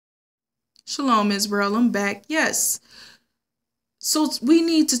Shalom, Israel. I'm back. Yes. So we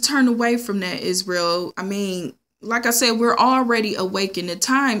need to turn away from that, Israel. I mean, like I said, we're already awakened. The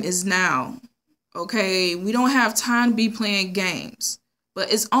time is now. Okay? We don't have time to be playing games.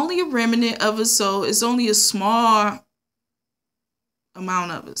 But it's only a remnant of us, so it's only a small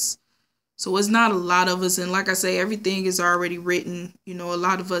amount of us. So it's not a lot of us. And like I say, everything is already written. You know, a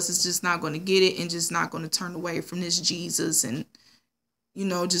lot of us is just not going to get it and just not going to turn away from this Jesus and, you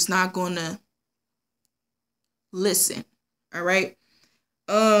know, just not going to listen. All right.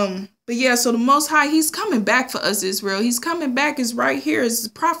 But yeah, so the Most High, he's coming back for us, Israel. He's coming back. Is right here. His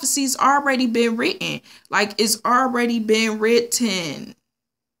prophecy's already been written. Like, it's already been written.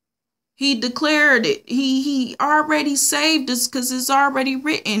 He declared it. He already saved us because it's already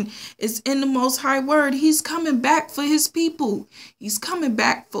written. It's in the Most High word. He's coming back for his people. He's coming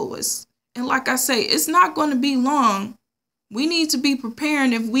back for us. And like I say, it's not going to be long. We need to be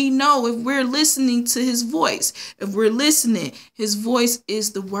preparing if we know, if we're listening to his voice. If we're listening, his voice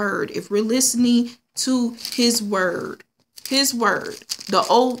is the word. If we're listening to his word, the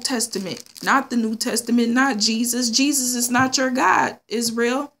Old Testament, not the New Testament, not Jesus. Jesus is not your God,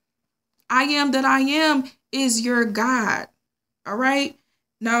 Israel. I am that I am is your God. All right.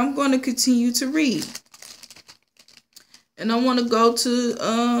 Now I'm going to continue to read. And I want to go to,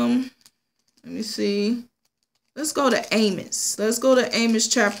 let me see. Let's go to Amos. Let's go to Amos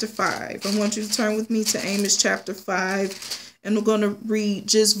chapter 5. I want you to turn with me to Amos chapter 5. And we're going to read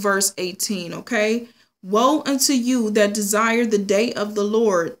just verse 18, okay? Woe unto you that desire the day of the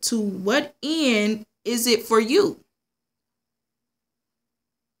Lord. To what end is it for you?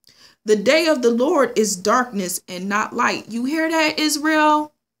 The day of the Lord is darkness and not light. You hear that,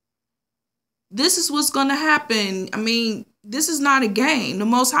 Israel? This is what's going to happen. I mean, this is not a game. The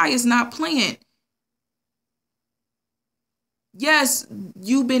Most High is not playing. Yes,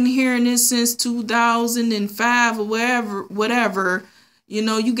 you've been hearing this since 2005 or whatever. You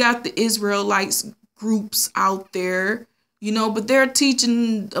know, you got the Israelites groups out there, you know, but they're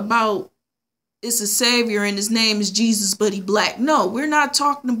teaching about it's a savior and his name is Jesus, but he black. No, we're not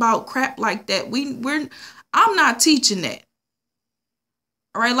talking about crap like that. I'm not teaching that.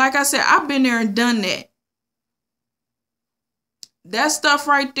 All right, like I said, I've been there and done that. That stuff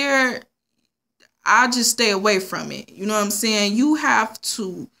right there, I just stay away from it. You know what I'm saying? You have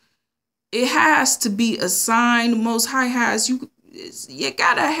to, it has to be a sign. The Most High has, you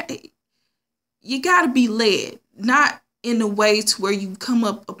gotta be led, not in a way to where you come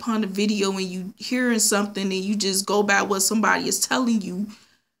up upon a video and you hearing something and you just go by what somebody is telling you.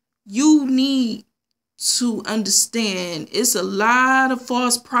 You need to understand it's a lot of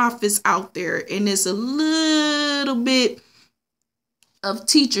false prophets out there, and there's a little bit of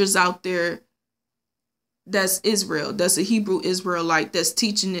teachers out there that's Israel, that's a Hebrew Israelite that's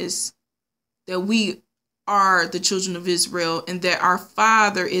teaching us that we are the children of Israel and that our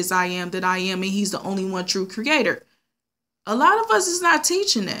Father is I am that I am, and he's the only one true creator. A lot of us is not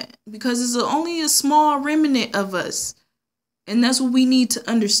teaching that because it's only a small remnant of us. And that's what we need to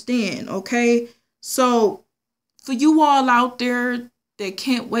understand, okay? So for you all out there that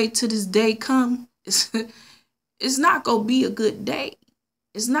can't wait till this day come, it's not going to be a good day.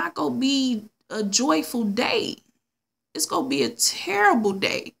 It's not going to be a joyful day. It's going to be a terrible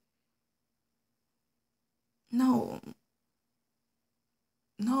day. No,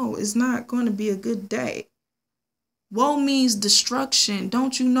 it's not going to be a good day. Woe means destruction.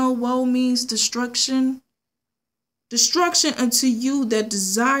 Don't you know woe means destruction? Destruction unto you that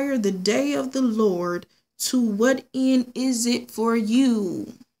desire the day of the Lord. To what end is it for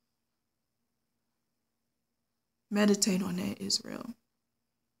you? Meditate on that, Israel.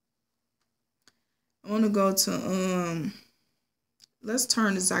 I want to go to, let's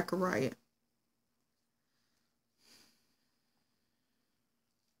turn to Zechariah.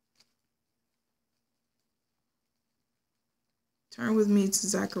 Turn with me to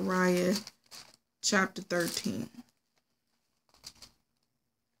Zechariah chapter 13.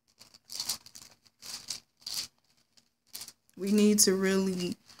 We need to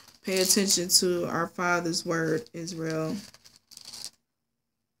really pay attention to our Father's word, Israel.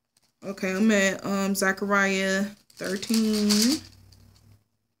 Okay, I'm at Zechariah 13.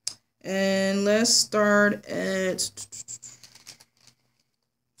 And let's start at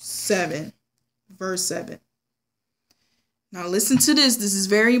 7, verse 7. Now listen to this. This is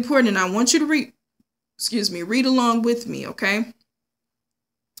very important. I want you to read along with me, okay?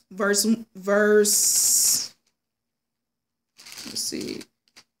 Let's see.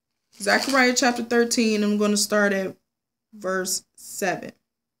 Zechariah chapter 13, I'm going to start at verse 7.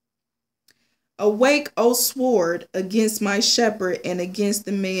 Awake, O sword, against my shepherd and against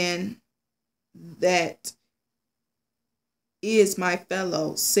the man that is my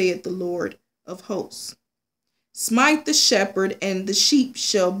fellow, saith the Lord of hosts. Smite the shepherd, and the sheep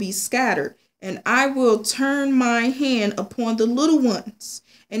shall be scattered, and I will turn my hand upon the little ones.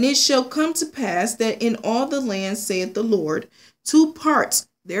 And it shall come to pass that in all the land, saith the Lord, 2 parts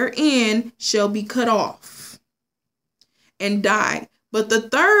therein shall be cut off and die, but the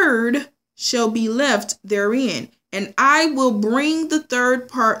third shall be left therein. And I will bring the third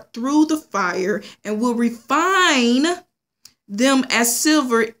part through the fire, and will refine them as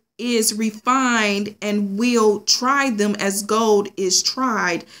silver is refined, and will try them as gold is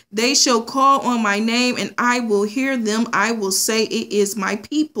tried. They shall call on my name, and I will hear them. I will say, it is my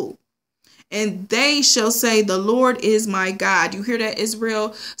people. And they shall say, the Lord is my God. You hear that,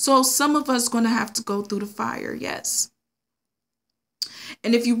 Israel? So some of us going to have to go through the fire. Yes.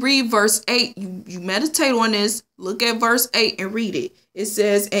 And if you read verse 8, you meditate on this, look at verse 8 and read it. It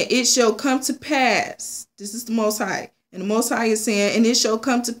says, and it shall come to pass. This is the Most High. And the Most High is saying, and it shall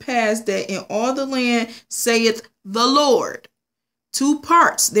come to pass that in all the land, saith the Lord, 2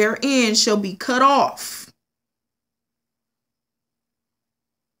 parts therein shall be cut off.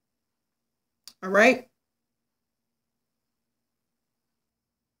 All right.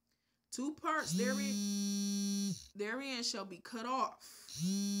 2 parts therein shall be cut off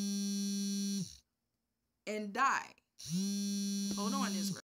and die. Hold on, Israel.